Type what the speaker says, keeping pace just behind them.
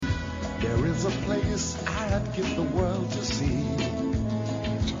There's a place I'd give the world to see,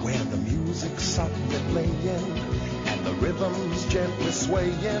 where the music's softly playing and the rhythm's gently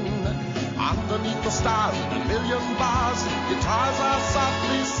swaying. Underneath the stars in a million bars, guitars are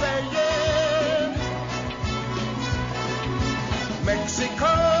softly saying,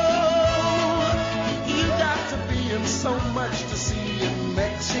 Mexico, you got to be in so much to see in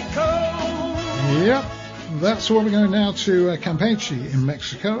Mexico. Yep. That's where we're going now to Campeche in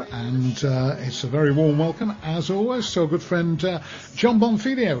Mexico, and it's a very warm welcome, as always, to our good friend John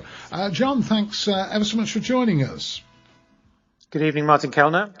Bonfiglio. John, thanks ever so much for joining us. Good evening, Martin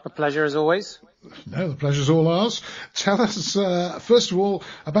Kelner. A pleasure, as always. No, the pleasure's all ours. Tell us, first of all,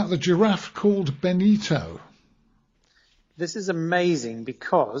 about the giraffe called Benito. This is amazing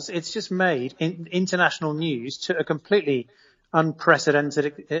because it's just made international news to a completely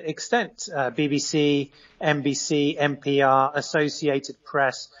unprecedented extent. BBC, NBC, NPR, Associated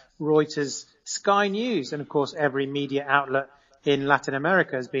Press, Reuters, Sky News, and of course every media outlet in Latin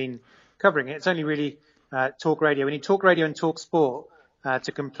America has been covering it. It's only really talkRADIO. We need talkRADIO and talkSport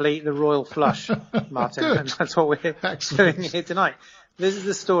to complete the royal flush, Martin. And that's what we're doing here tonight. This is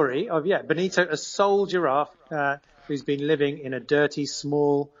the story of, Benito, a sole giraffe who's been living in a dirty,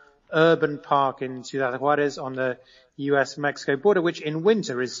 small, urban park in Ciudad Juarez on the US-Mexico border, which in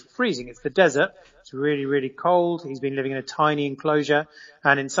winter is freezing. It's the desert. It's really, really cold. He's been living in a tiny enclosure.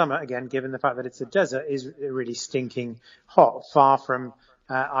 And in summer, again, given the fact that it's a desert, is really stinking hot, far from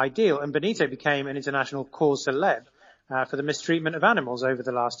ideal. And Benito became an international cause célèbre for the mistreatment of animals over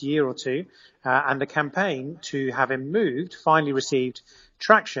the last year or two. And the campaign to have him moved finally received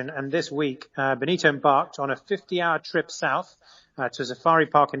traction. And this week, Benito embarked on a 50-hour trip south to a safari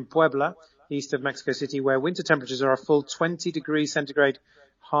park in Puebla, east of Mexico City, where winter temperatures are a full 20 degrees centigrade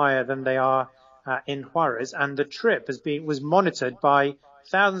higher than they are in Juarez. And the trip was monitored by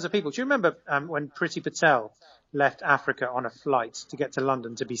thousands of people. Do you remember when Priti Patel left Africa on a flight to get to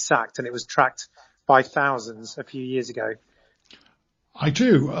London to be sacked, and it was tracked by thousands a few years ago? I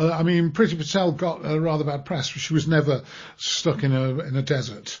do. I mean, Priti Patel got a rather bad press. She was never stuck in a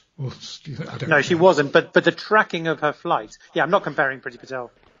desert. No, she wasn't. But the tracking of her flight. Yeah, I'm not comparing Priti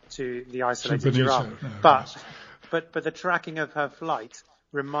Patel to the isolated giraffe. No, but the tracking of her flight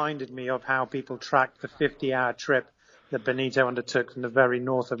reminded me of how people tracked the 50-hour trip that Benito undertook from the very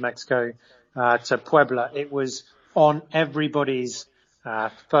north of Mexico to Puebla. It was on everybody's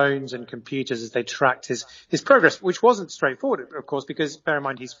phones and computers as they tracked his progress, which wasn't straightforward, of course, because bear in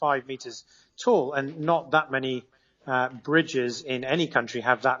mind he's 5 meters tall, and not that many bridges in any country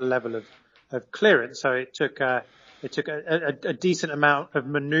have that level of clearance. So it took a decent amount of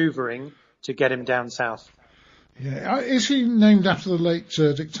manoeuvring to get him down south. Yeah, is he named after the late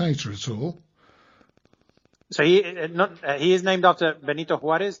dictator at all? So he is named after Benito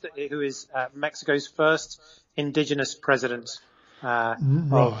Juarez, who is Mexico's first indigenous president.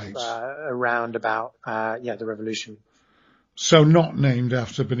 Right. Around about the revolution. So not named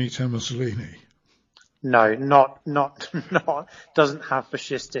after Benito Mussolini. No, not doesn't have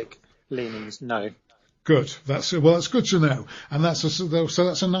fascistic leanings. No. Good. That's good to know, and that's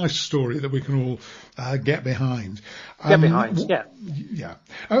a nice story that we can all get behind. Yeah.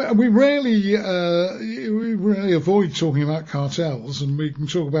 We rarely avoid talking about cartels, and we can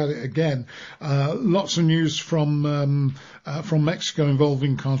talk about it again. Lots of news from Mexico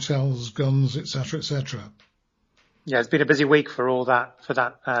involving cartels, guns, etc., etc. Yeah, it's been a busy week for that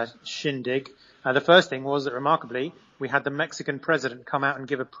shindig. The first thing was that, remarkably, we had the Mexican president come out and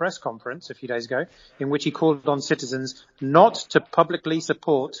give a press conference a few days ago in which he called on citizens not to publicly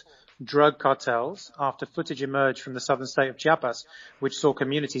support drug cartels after footage emerged from the southern state of Chiapas, which saw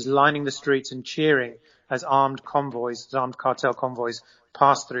communities lining the streets and cheering as armed cartel convoys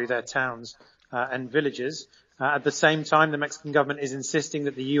passed through their towns and villages. At the same time, the Mexican government is insisting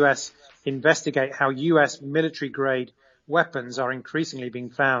that the U.S. investigate how U.S. military-grade weapons are increasingly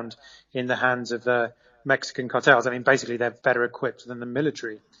being found in the hands of the Mexican cartels. I mean, basically, they're better equipped than the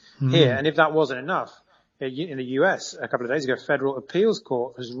military here. And if that wasn't enough, in the US, a couple of days ago, a federal appeals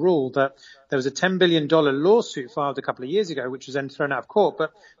court has ruled that there was a $10 billion lawsuit filed a couple of years ago, which was then thrown out of court,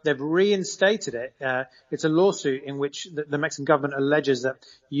 but they've reinstated it. It's a lawsuit in which the Mexican government alleges that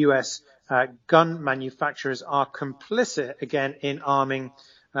US gun manufacturers are complicit again in arming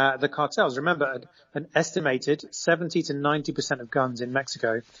the cartels. Remember, an estimated 70 to 90% of guns in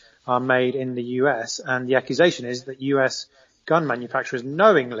Mexico are made in the US, and the accusation is that US gun manufacturers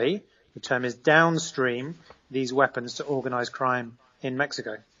knowingly, the term is downstream, these weapons to organized crime in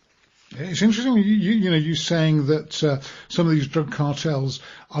Mexico. It's interesting, you saying that some of these drug cartels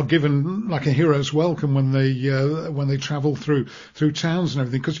are given like a hero's welcome when they travel through towns and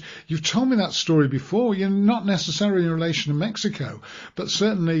everything. Because you've told me that story before. You're not necessarily in relation to Mexico, but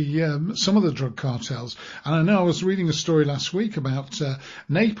certainly some of the drug cartels. And I know I was reading a story last week about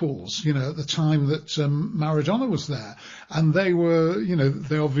Naples. At the time that Maradona was there, and they were,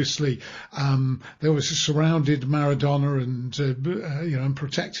 they obviously surrounded Maradona and and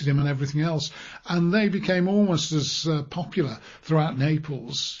protected him and everything else, and they became almost as popular throughout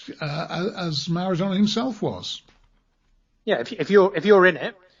Naples as Maradona himself was. Yeah, if you're in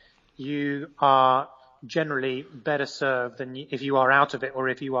it, you are generally better served than if you are out of it or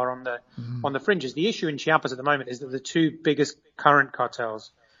if you are on the fringes. The issue in Chiapas at the moment is that the two biggest current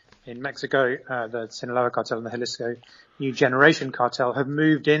cartels in Mexico, the Sinaloa cartel and the Jalisco New Generation cartel, have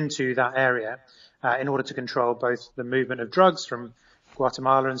moved into that area in order to control both the movement of drugs from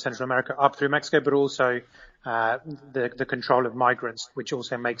Guatemala and Central America up through Mexico, but also the control of migrants, which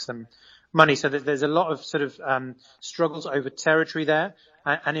also makes them money. So there's a lot of sort of struggles over territory there.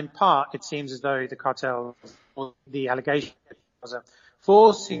 And in part, it seems as though the cartel, or the allegations are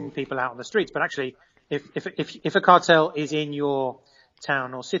forcing people out on the streets. But actually, if a cartel is in your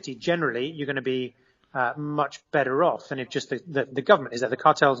town or city, generally you're going to be much better off than if just the government is there. The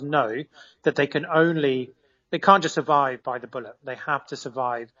cartels know that they can't just survive by the bullet. They have to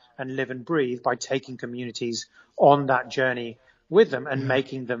survive and live and breathe by taking communities on that journey with them and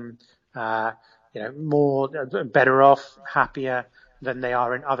making them, better off, happier than they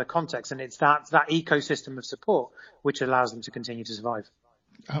are in other contexts. And it's that ecosystem of support which allows them to continue to survive.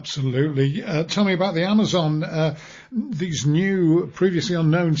 Absolutely. Tell me about the Amazon. These new, previously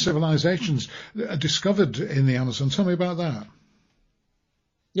unknown civilizations discovered in the Amazon. Tell me about that.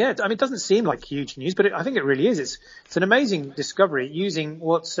 Yeah, I mean, it doesn't seem like huge news, but I think it really is. It's an amazing discovery using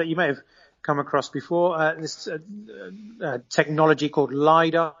what's you may have come across before, this technology called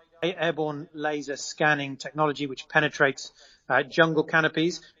LiDAR, airborne laser scanning technology, which penetrates jungle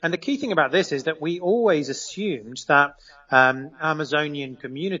canopies. And the key thing about this is that we always assumed that Amazonian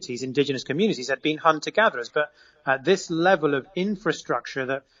communities, indigenous communities, had been hunter-gatherers. But this level of infrastructure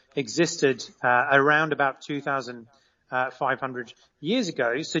that existed around about 2,500 years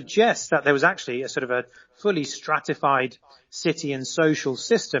ago suggests that there was actually a sort of a fully stratified city and social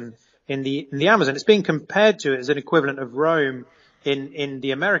system in the Amazon. It's being compared to it as an equivalent of Rome in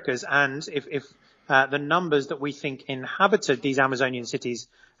the Americas. And if the numbers that we think inhabited these Amazonian cities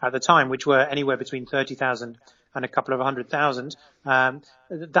at the time, which were anywhere between 30,000 and a couple of 100,000,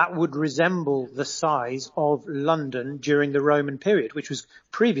 that would resemble the size of London during the Roman period, which was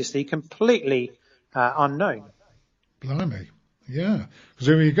previously completely unknown. Blimey. Yeah, because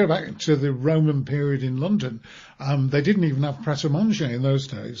when you go back to the Roman period in London, they didn't even have pret-a-manger in those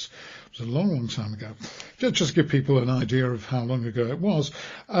days. It was a long, long time ago. Just give people an idea of how long ago it was.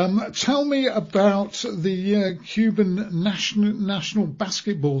 Tell me about the Cuban national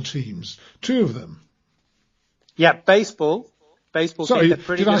basketball teams, two of them. Yeah, baseball. Sorry, team,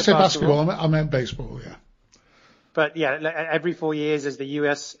 pretty did I say basketball? I meant baseball, yeah. But yeah, every 4 years as the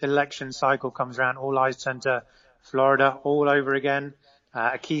US election cycle comes around, all eyes turn to Florida all over again.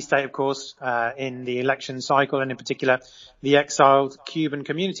 A key state, of course, in the election cycle, and in particular, the exiled Cuban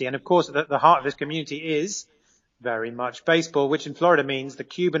community. And of course, at the heart of this community is very much baseball, which in Florida means the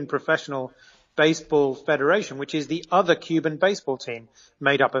Cuban Professional Baseball Federation, which is the other Cuban baseball team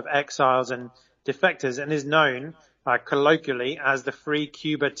made up of exiles and defectors, and is known colloquially as the Free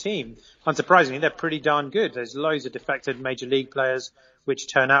Cuba team. Unsurprisingly, they're pretty darn good. There's loads of defected major league players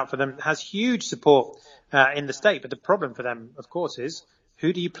which turn out for them. It has huge support in the state, but the problem for them, of course, is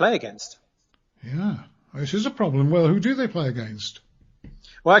who do you play against? Yeah, this is a problem. Well, who do they play against?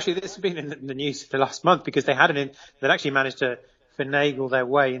 Well, actually, this has been in the news for the last month because they'd actually managed to finagle their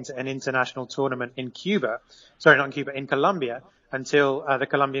way into an international tournament in Cuba. Sorry, not in Cuba, in Colombia, until the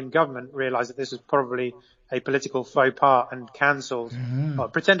Colombian government realized that this was probably a political faux pas and cancelled, well,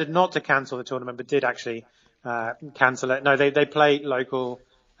 pretended not to cancel the tournament, but did actually cancel it. No, they play local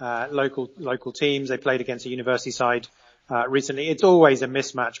teams. They played against a university side recently. It's always a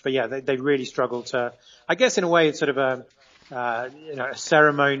mismatch, but yeah, they really struggle to, I guess in a way it's sort of a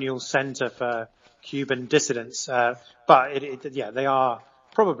ceremonial center for Cuban dissidents. But they are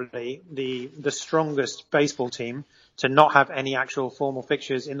probably the strongest baseball team to not have any actual formal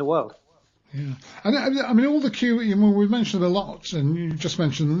fixtures in the world. Yeah, and I mean, all the Cuban, we've mentioned a lot, and you just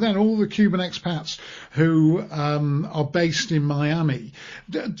mentioned them then, all the Cuban expats who are based in Miami,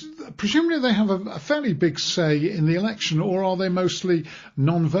 presumably they have a fairly big say in the election, or are they mostly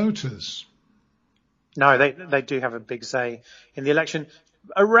non-voters? No, they do have a big say in the election.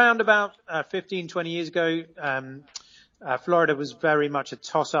 around about 15, 20 years ago, Florida was very much a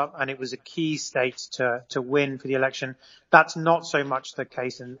toss-up, and it was a key state to win for the election. That's not so much the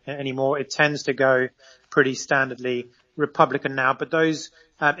case anymore. It tends to go pretty standardly Republican now. But it's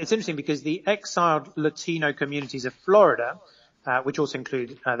interesting because the exiled Latino communities of Florida, which also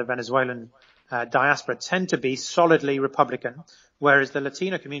include the Venezuelan diaspora, tend to be solidly Republican, whereas the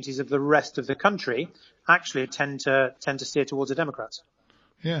Latino communities of the rest of the country actually tend to steer towards the Democrats.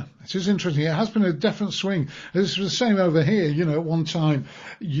 Yeah, it is interesting. It has been a definite swing. It's the same over here. At one time,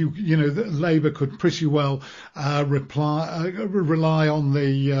 Labour could pretty well rely on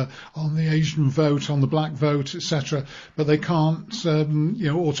the Asian vote, on the black vote, etc. But they can't,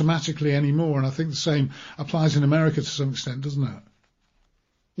 automatically anymore. And I think the same applies in America to some extent, doesn't it?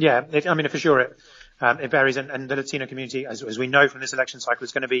 Yeah, for sure it varies, and the Latino community, as we know from this election cycle,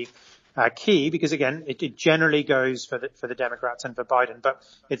 is going to be key because, again, it generally goes for the Democrats and for Biden. But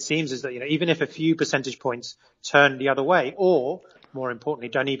it seems as that even if a few percentage points turn the other way, or more importantly,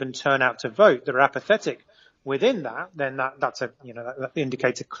 don't even turn out to vote, that are apathetic within that, then that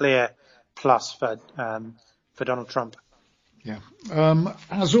indicates a clear plus for Donald Trump. Yeah.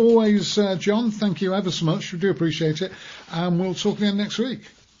 As always, John, thank you ever so much. We do appreciate it, and we'll talk again next week.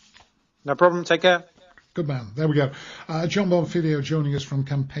 No problem. Take care. Good man. There we go. John Bonfiglio joining us from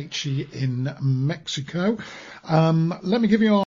Campeche in Mexico. Let me give you